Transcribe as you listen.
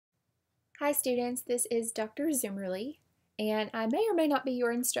Hi students, this is Dr. Zimmerly, and I may or may not be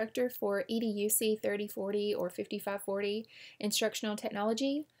your instructor for EDUC 3040 or 5540 Instructional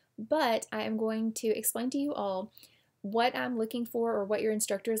Technology, but I am going to explain to you all what I'm looking for or what your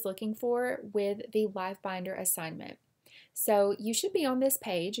instructor is looking for with the LiveBinder assignment. So you should be on this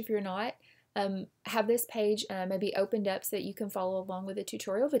page. If you're not, have this page maybe opened up so that you can follow along with the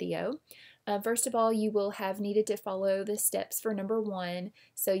tutorial video. First of all, you will have needed to follow the steps for number 1.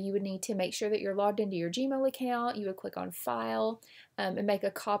 So you would need to make sure that you're logged into your Gmail account. You would click on File and make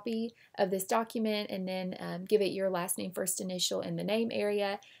a copy of this document, and then give it your last name, first initial in the name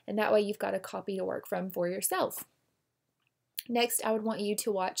area, and that way you've got a copy to work from for yourself. Next, I would want you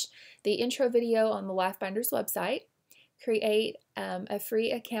to watch the intro video on the LiveBinder's website. Create a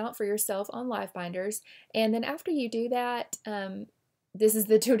free account for yourself on LiveBinders, and then after you do that, this is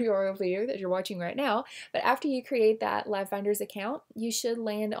the tutorial video that you're watching right now, but after you create that LiveBinders account, you should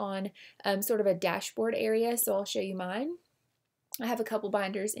land on sort of a dashboard area, so I'll show you mine. I have a couple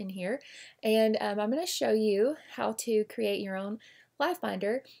binders in here, and I'm going to show you how to create your own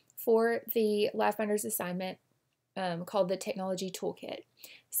LiveBinder for the LiveBinders assignment called the Technology Toolkit.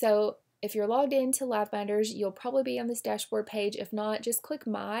 So if you're logged into LiveBinders, you'll probably be on this dashboard page. If not, just click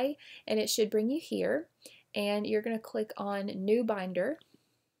My, and it should bring you here. And you're going to click on New Binder.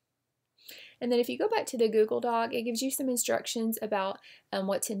 And then if you go back to the Google Doc, it gives you some instructions about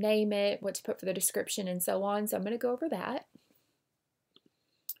what to name it, what to put for the description, and so on. So I'm going to go over that.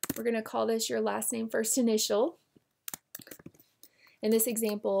 We're going to call this your last name, first initial. In this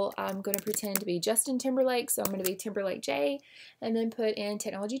example, I'm going to pretend to be Justin Timberlake, so I'm going to be Timberlake J, and then put in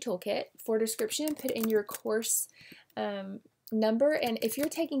Technology Toolkit. For description, put in your course number, and if you're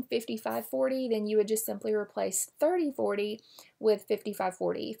taking 5540, then you would just simply replace 3040 with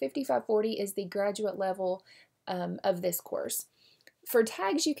 5540. 5540 is the graduate level of this course. For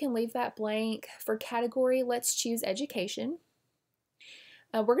tags, you can leave that blank. For category, let's choose education.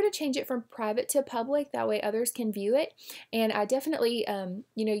 We're going to change it from private to public, that way others can view it. And I definitely,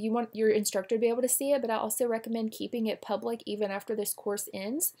 you want your instructor to be able to see it, but I also recommend keeping it public even after this course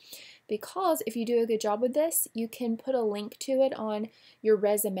ends, because if you do a good job with this, you can put a link to it on your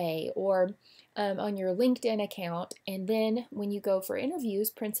resume or on your LinkedIn account, and then when you go for interviews,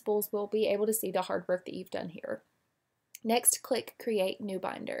 principals will be able to see the hard work that you've done here. Next, click Create New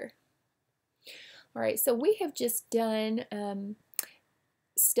Binder. All right, so we have just done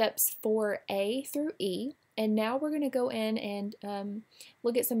steps 4A through E, and now we're going to go in and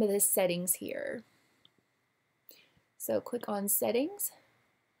look at some of the settings here. So click on Settings.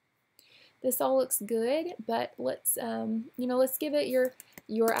 This all looks good, but let's let's give it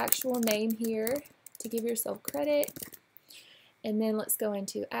your actual name here to give yourself credit, and then let's go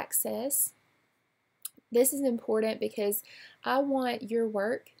into Access. This is important because I want your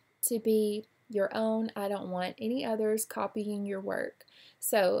work to be your own. I don't want any others copying your work.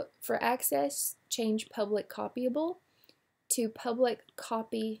 So for access, change public copyable to public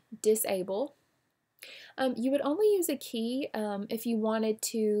copy disable. You would only use a key if you wanted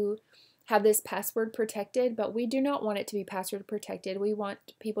to have this password protected, but we do not want it to be password protected. We want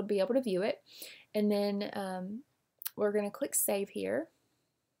people to be able to view it. And then we're going to click Save here.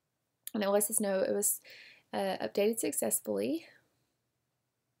 And it lets us know it was updated successfully.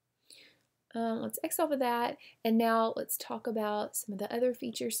 Let's X off of that, and now let's talk about some of the other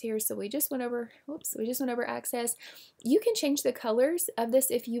features here. So we just went over, access. You can change the colors of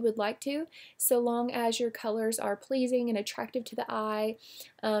this if you would like to, so long as your colors are pleasing and attractive to the eye.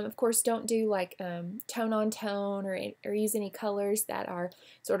 Of course, don't do like tone on tone or use any colors that are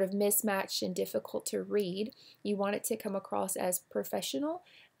sort of mismatched and difficult to read. You want it to come across as professional,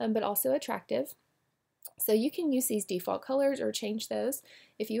 but also attractive. So you can use these default colors or change those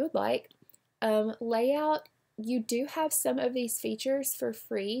if you would like. Layout, you do have some of these features for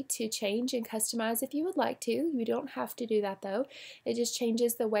free to change and customize if you would like to. You don't have to do that though. It just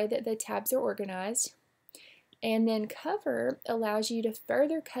changes the way that the tabs are organized. And then Cover allows you to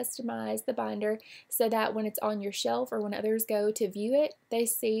further customize the binder so that when it's on your shelf or when others go to view it, they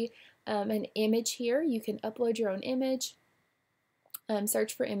see an image here. You can upload your own image,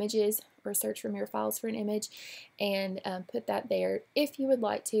 search for images, or search from your files for an image, and put that there if you would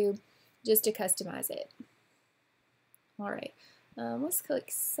like to, just to customize it. Alright, let's click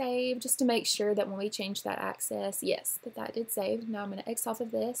Save just to make sure that when we change that access, yes, that did save. Now I'm going to X off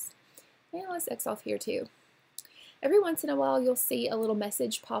of this, and let's X off here too. Every once in a while you'll see a little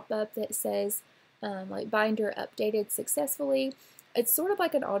message pop up that says like Binder updated successfully. It's sort of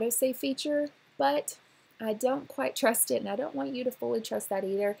like an autosave feature, but I don't quite trust it, and I don't want you to fully trust that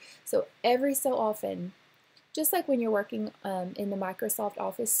either. So every so often, just like when you're working in the Microsoft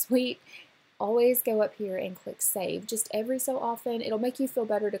Office suite, always go up here and click Save. Just every so often, it'll make you feel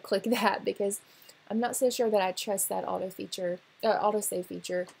better to click that because I'm not so sure that I trust that autosave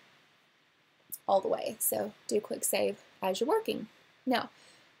feature all the way. So do click Save as you're working. Now,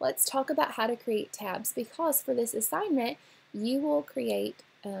 let's talk about how to create tabs, because for this assignment, you will create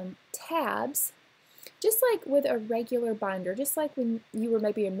tabs just like with a regular binder. Just like when you were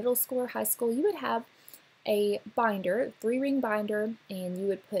maybe in middle school or high school, you would have a binder, 3-ring binder, and you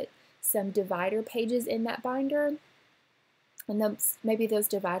would put some divider pages in that binder. And maybe those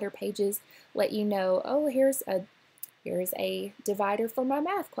divider pages let you know, oh, here's a divider for my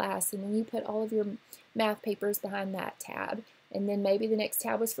math class, and then you put all of your math papers behind that tab. And then maybe the next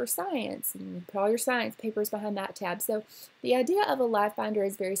tab was for science, and you put all your science papers behind that tab. So the idea of a LiveBinder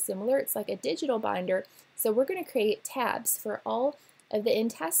is very similar. It's like a digital binder. So we're going to create tabs for all of the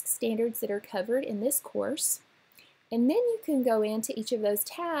in-task standards that are covered in this course. And then you can go into each of those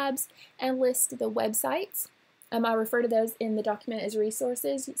tabs and list the websites. I refer to those in the document as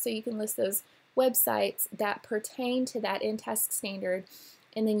resources, so you can list those websites that pertain to that in-task standard,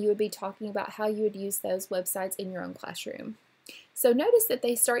 and then you would be talking about how you would use those websites in your own classroom. So notice that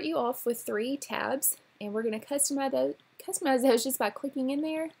they start you off with 3 tabs, and we're going to customize those just by clicking in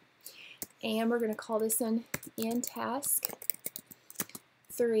there. And we're going to call this one in-task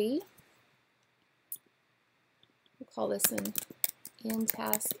 3. We'll call this one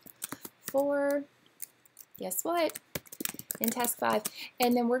in-task 4. Guess what? In-task 5.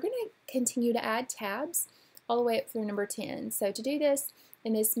 And then we're going to continue to add tabs all the way up through number 10. So to do this,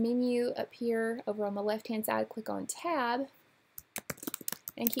 in this menu up here over on the left-hand side, click on Tab,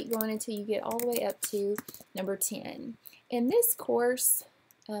 and keep going until you get all the way up to number 10. In this course,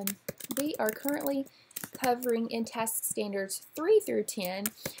 we are currently covering in-task standards 3 through 10,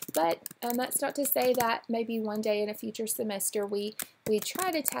 but that's not to say that maybe one day in a future semester we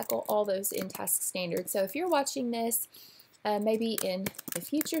try to tackle all those in-task standards. So if you're watching this maybe in a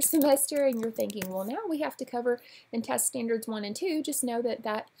future semester and you're thinking, well, now we have to cover in-task standards 1 and 2, just know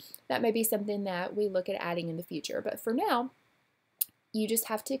that may be something that we look at adding in the future. But for now, you just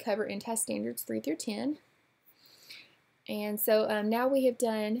have to cover in-task standards 3 through 10. And so now we have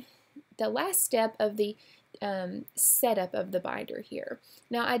done the last step of the setup of the binder here.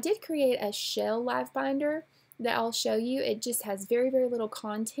 Now I did create a shell LiveBinder that I'll show you. It just has very, very little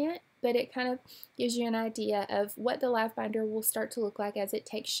content, but it kind of gives you an idea of what the LiveBinder will start to look like as it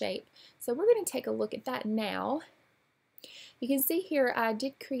takes shape. So we're going to take a look at that now. You can see here I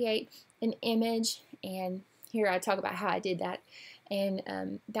did create an image, and here I talk about how I did that.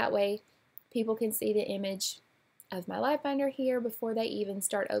 And that way people can see the image of my LiveBinder here before they even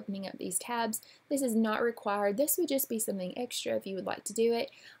start opening up these tabs. This is not required. This would just be something extra if you would like to do it.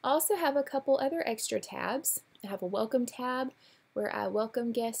 I also have a couple other extra tabs. I have a welcome tab where I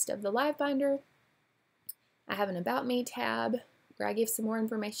welcome guests of the LiveBinder. I have an About Me tab where I give some more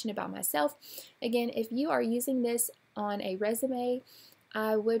information about myself. Again, if you are using this on a resume,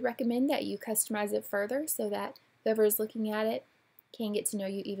 I would recommend that you customize it further so that whoever is looking at it can get to know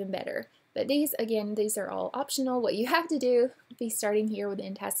you even better. But these, again, these are all optional. What you have to do will be starting here with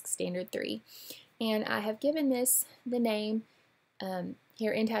in-task standard 3. And I have given this the name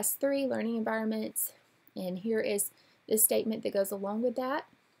here, in-task 3, learning environments. And here is the statement that goes along with that.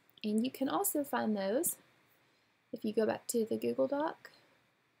 And you can also find those if you go back to the Google Doc.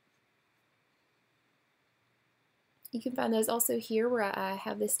 You can find those also here where I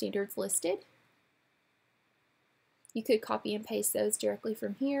have the standards listed. You could copy and paste those directly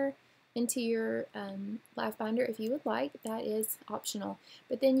from here into your LiveBinder if you would like. That is optional.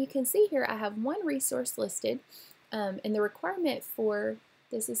 But then you can see here I have one resource listed, and the requirement for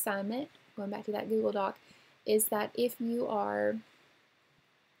this assignment, going back to that Google Doc, is that if you are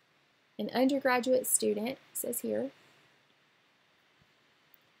an undergraduate student, it says here,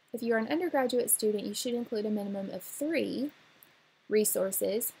 if you are an undergraduate student, you should include a minimum of 3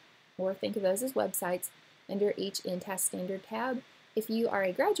 resources, or think of those as websites, under each in-task standard tab. If you are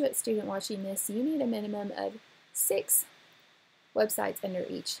a graduate student watching this, you need a minimum of 6 websites under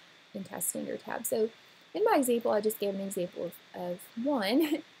each in-task standard tab. So in my example, I just gave an example of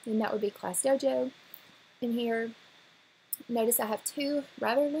one, and that would be Class Dojo. And here, notice I have 2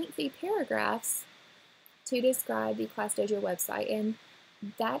 rather lengthy paragraphs to describe the Class Dojo website. And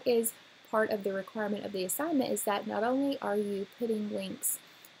that is part of the requirement of the assignment, is that not only are you putting links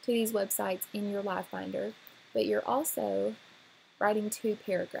to these websites in your LiveBinder, but you're also writing 2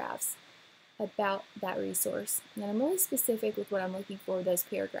 paragraphs about that resource. And I'm really specific with what I'm looking for with those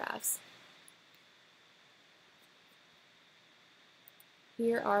paragraphs.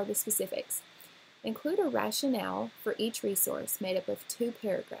 Here are the specifics. Include a rationale for each resource made up of 2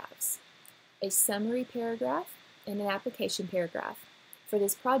 paragraphs. a summary paragraph, and an application paragraph. For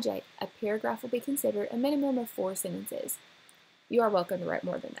this project, a paragraph will be considered a minimum of 4 sentences. You are welcome to write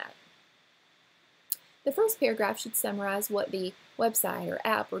more than that. The first paragraph should summarize what the website or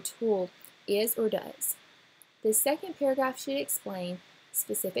app or tool is or does. The second paragraph should explain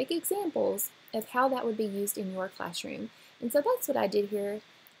specific examples of how that would be used in your classroom. And so that's what I did here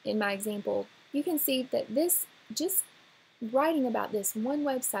in my example. You can see that this, just writing about this one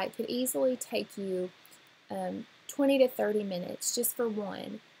website could easily take you 20 to 30 minutes just for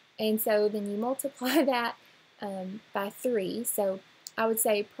one. And so then you multiply that by 3. So I would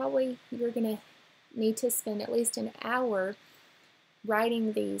say probably you're going to need to spend at least an hour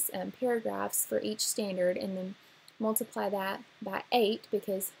writing these paragraphs for each standard, and then multiply that by 8,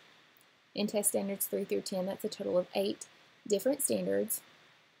 because in test standards 3 through 10, that's a total of 8 different standards,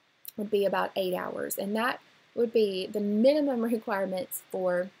 would be about 8 hours. And that would be the minimum requirements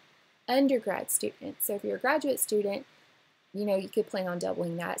for undergrad students. So if you're a graduate student, you could plan on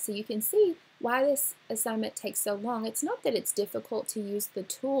doubling that. So you can see why this assignment takes so long. It's not that it's difficult to use the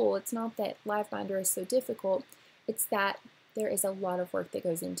tool. It's not that LiveBinder is so difficult. It's that there is a lot of work that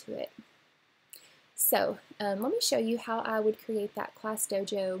goes into it. So let me show you how I would create that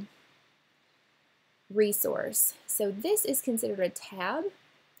ClassDojo resource. So this is considered a tab,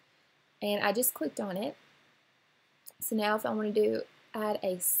 and I just clicked on it. So now if I want to add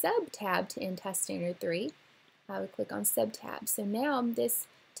a sub-tab to InTest Standard 3, I would click on sub-tab. So now this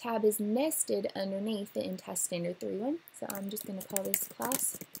tab is nested underneath the InTest Standard 3 one. So I'm just going to call this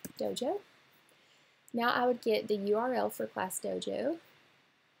ClassDojo. Now I would get the URL for ClassDojo.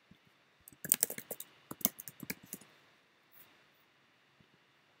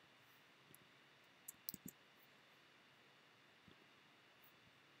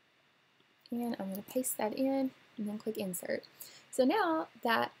 And I'm going to paste that in and then click Insert. So now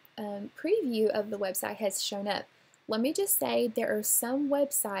that preview of the website has shown up. Let me just say there are some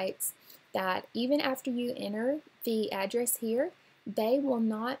websites that even after you enter the address here, they will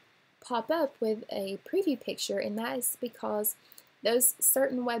not pop up with a preview picture, and that is because those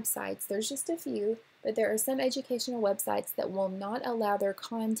certain websites, there's just a few, but there are some educational websites that will not allow their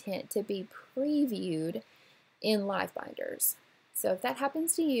content to be previewed in LiveBinders. So if that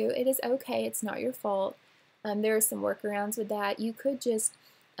happens to you, it is okay, it's not your fault. There are some workarounds with that. You could just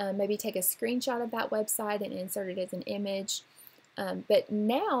maybe take a screenshot of that website and insert it as an image. But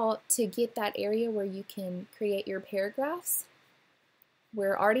now to get that area where you can create your paragraphs,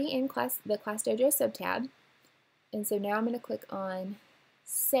 we're already in the ClassDojo sub-tab. And so now I'm going to click on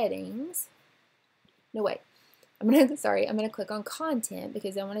Settings. No, wait. I'm going to click on Content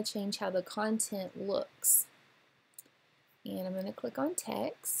because I want to change how the content looks. And I'm going to click on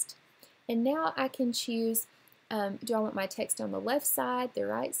Text. And now I can choose, do I want my text on the left side, the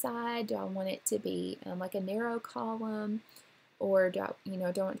right side? Do I want it to be like a narrow column? Or do I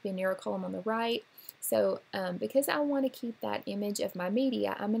want it to be a narrow column on the right? So because I want to keep that image of my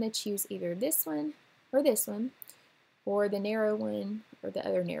media, I'm going to choose either this one, or the narrow one, or the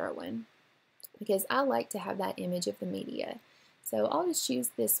other narrow one, because I like to have that image of the media. So I'll just choose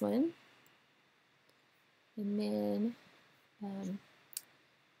this one, and then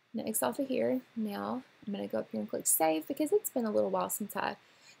next off of here, now I'm going to go up here and click Save because it's been a little while since I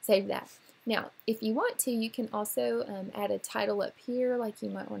saved that. Now, if you want to, you can also add a title up here, like you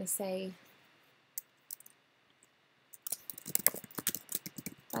might want to say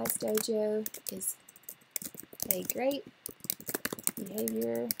ClassDojo is a great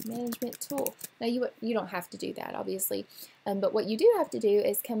behavior management tool. Now, you don't have to do that, obviously, but what you do have to do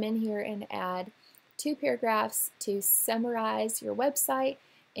is come in here and add 2 paragraphs to summarize your website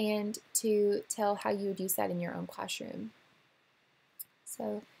and to tell how you would use that in your own classroom.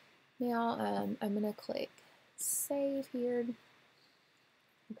 So now I'm going to click Save here.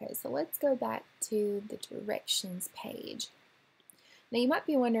 Okay, so let's go back to the directions page. Now you might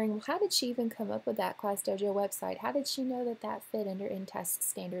be wondering, well, how did she even come up with that ClassDojo website? How did she know that that fit under InTest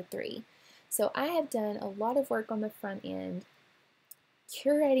Standard 3? So I have done a lot of work on the front end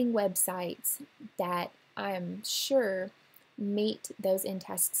curating websites that I am sure meet those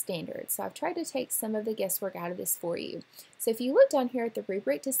InTest standards. So I've tried to take some of the guesswork out of this for you. So if you look down here at the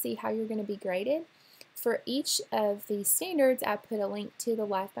rubric to see how you're going to be graded, for each of the standards I put a link to the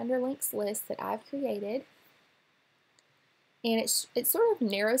LiveBinder links list that I've created, and it sort of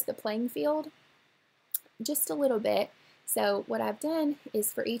narrows the playing field just a little bit. So what I've done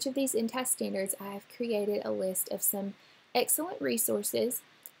is for each of these InTest standards, I have created a list of some excellent resources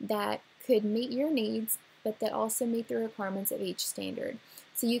that could meet your needs, but that also meet the requirements of each standard.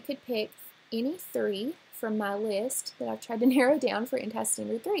 So you could pick any 3 from my list that I've tried to narrow down for InTest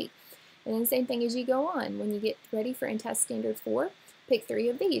Standard 3. And then same thing as you go on. When you get ready for in-task standard 4, pick 3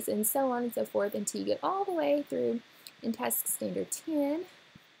 of these, and so on and so forth until you get all the way through in-task standard 10.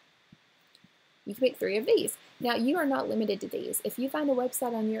 You can pick 3 of these. Now, you are not limited to these. If you find a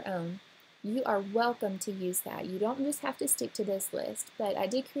website on your own, you are welcome to use that. You don't just have to stick to this list, but I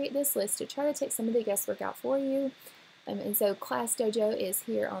did create this list to try to take some of the guesswork out for you. And so Class Dojo is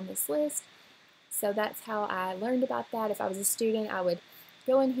here on this list. So that's how I learned about that. If I was a student, I would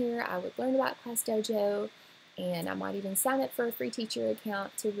go in here, I would learn about Class Dojo, and I might even sign up for a free teacher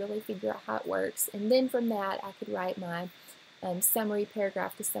account to really figure out how it works. And then from that, I could write my summary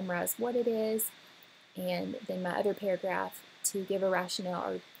paragraph to summarize what it is, and then my other paragraph to give a rationale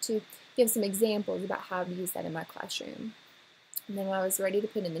or to give some examples about how to use that in my classroom. And then when I was ready to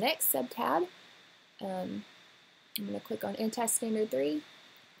put in the next sub-tab, I'm going to click on in-task standard 3,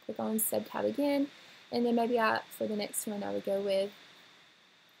 click on sub-tab again, and then maybe for the next one I would go with,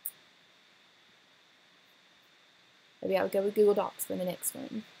 Google Docs for the next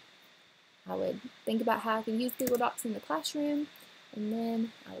one. I would think about how I could use Google Docs in the classroom, and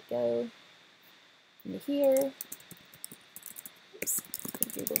then I would go into here,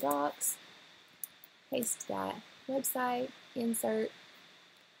 Google Docs, paste that website, insert,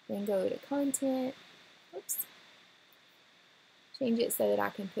 then go to content, change it so that I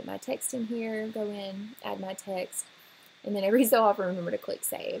can put my text in here, go in, add my text, and then every so often remember to click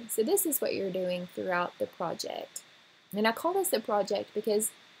save. So this is what you're doing throughout the project. And I call this a project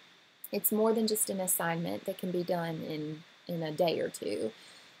because it's more than just an assignment that can be done in a day or two.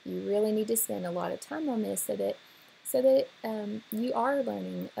 You really need to spend a lot of time on this so that you are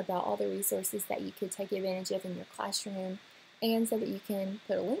learning about all the resources that you could take advantage of in your classroom, and so that you can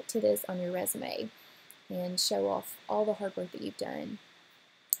put a link to this on your resume and show off all the hard work that you've done.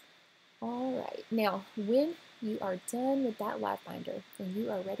 All right, now when you are done with that LiveBinder and you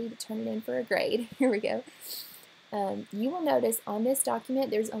are ready to turn it in for a grade, here we go, you will notice on this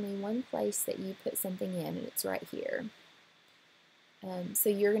document there's only one place that you put something in, and it's right here. So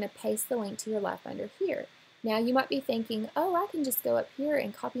you're going to paste the link to your LiveBinder here. Now you might be thinking, oh, I can just go up here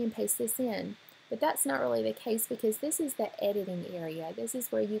and copy and paste this in. But that's not really the case, because this is the editing area. This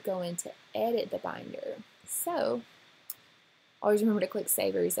is where you go in to edit the binder. So always remember to click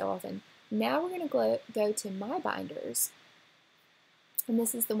save every so often. Now we're going to go to My Binders. And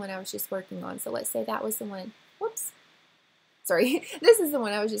this is the one I was just working on. So let's say that was the one, whoops, sorry, this is the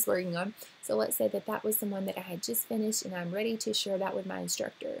one I was just working on. So let's say that was the one that I had just finished and I'm ready to share that with my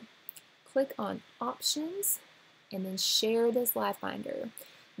instructor. Click on Options and then Share this LiveBinder.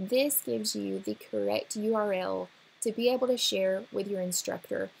 This gives you the correct URL to be able to share with your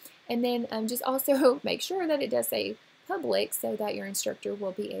instructor. And then just also make sure that it does say public so that your instructor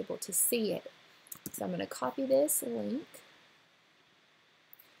will be able to see it. So I'm going to copy this link,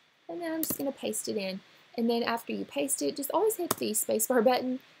 and then I'm just going to paste it in. And then after you paste it, just always hit the spacebar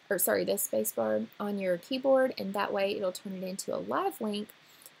button, or sorry, the spacebar on your keyboard, and that way it'll turn it into a live link.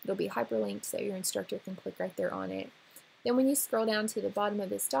 It'll be hyperlinked so your instructor can click right there on it. Then when you scroll down to the bottom of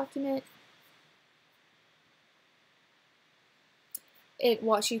this document, it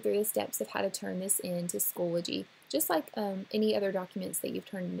walks you through the steps of how to turn this into Schoology, just like any other documents that you've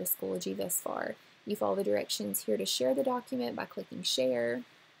turned into Schoology thus far. You follow the directions here to share the document by clicking Share,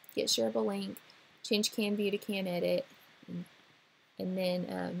 get Shareable Link, change Can View to Can Edit, and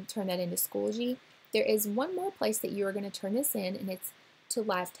then turn that into Schoology. There is one more place that you are going to turn this in, and it's to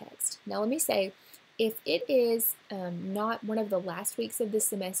live text. Now let me say, if it is not one of the last weeks of the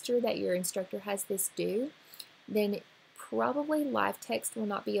semester that your instructor has this due, then probably live text will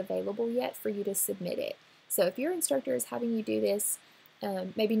not be available yet for you to submit it. So if your instructor is having you do this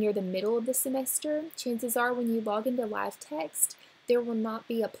maybe near the middle of the semester, chances are when you log into live text, there will not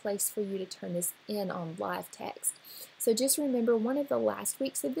be a place for you to turn this in on live text. So just remember, one of the last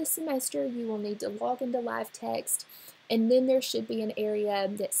weeks of this semester, you will need to log into live text, and then there should be an area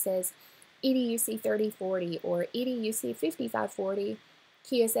that says EDUC 3040 or EDUC 5540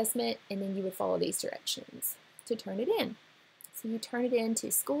 Key Assessment, and then you would follow these directions to turn it in. So you turn it into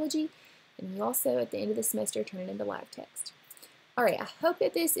Schoology, and you also, at the end of the semester, turn it into live text. All right, I hope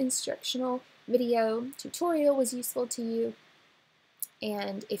that this instructional video tutorial was useful to you.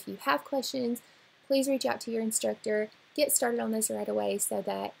 And if you have questions, please reach out to your instructor. Get started on this right away so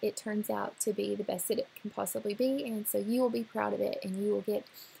that it turns out to be the best that it can possibly be, and so you will be proud of it and you will get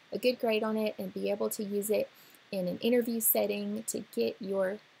a good grade on it and be able to use it in an interview setting to get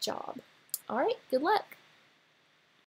your job. All right, good luck.